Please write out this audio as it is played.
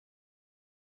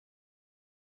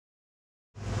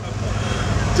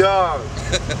Dog.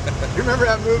 You remember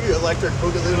that movie, Electric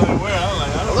Boogaloo?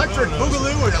 Electric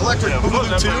Boogaloo and Electric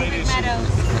Boogaloo 2?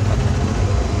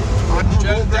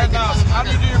 How do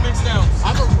you do your mix downs?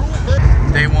 I'm a rule.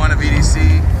 Day 1 of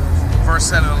EDC, first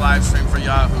set of the live stream for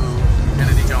Yahoo,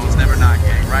 Kennedy Jones,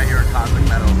 NNeverNotGang, right here at Cosmic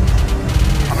Meadow.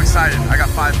 I'm excited. I got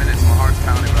 5 minutes, my heart's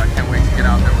pounding, but I can't wait to get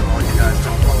out there with all you guys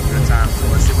and have a good time. So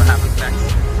let's see what happens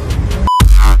next.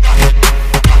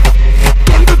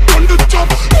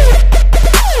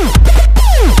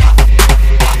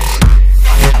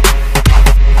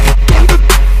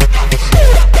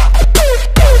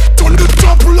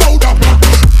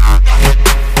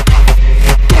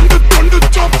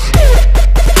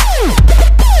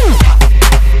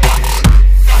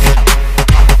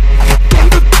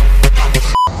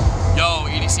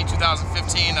 EDC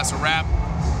 2015, that's a wrap.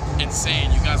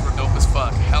 Insane, you guys were dope as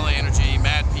fuck. Hella energy,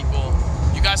 mad people.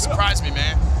 You guys surprised me,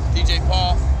 man. DJ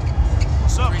Paul,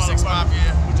 what's up, 36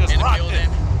 Mafia, we just in the rocked building.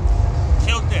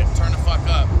 Killed it. Turn the fuck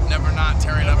up. Never not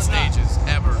tearing up stages,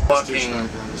 ever. Fucking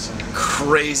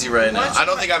crazy right now. I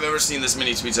don't think I've ever seen this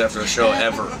many tweets after a show,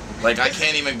 ever. Like, I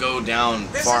can't even go down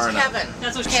far enough. This is Kevin.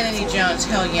 That's what Kennedy Jones.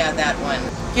 Hell yeah, that one.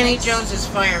 Kennedy Jones is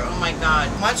fire. Oh my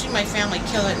god. Watching my family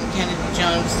kill it in Kennedy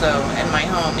Jones, though, at my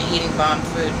home, eating bomb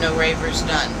food, no ravers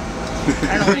done.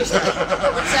 I don't know what he's talking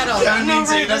about. What's that all about? That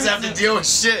means he doesn't have to deal with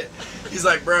shit. He's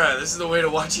like, bruh, this is the way to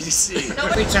watch EDC. No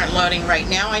tweets aren't loading right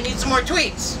now. I need some more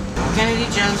tweets. Kennedy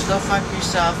Jones, go fuck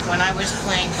yourself. When I was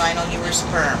playing vinyl, you were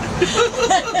sperm.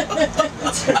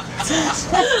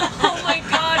 Oh my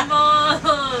god, Mom!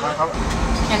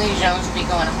 Kennedy Jones would be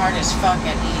going hard as fuck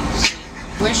at EDC.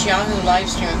 Wish Yahoo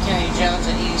livestream of Kennedy Jones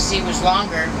at EDC was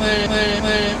longer.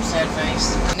 Sad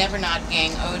face.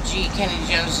 NNeverNotGang OG Kennedy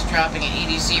Jones is dropping at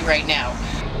EDC right now.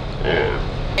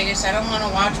 Vegas, I don't want to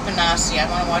watch Benassi. I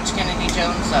want to watch Kennedy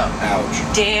Jones though.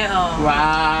 Ouch. Damn.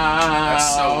 Wow.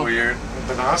 That's so weird.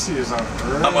 Benassi is on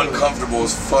Earth. I'm uncomfortable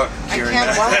as fuck hearing I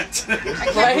that. can't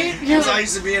watch. Because I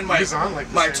used to be in my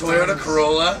Toyota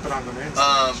Corolla,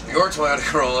 your Toyota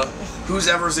Corolla, whose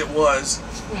ever's it was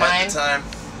at the time,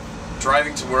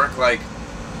 driving to work like,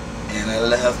 and I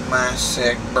love my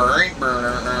sick burner.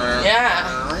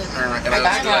 Yeah. And I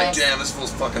was like, damn, this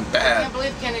feels fucking bad. I can't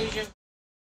believe Kennedy Jones.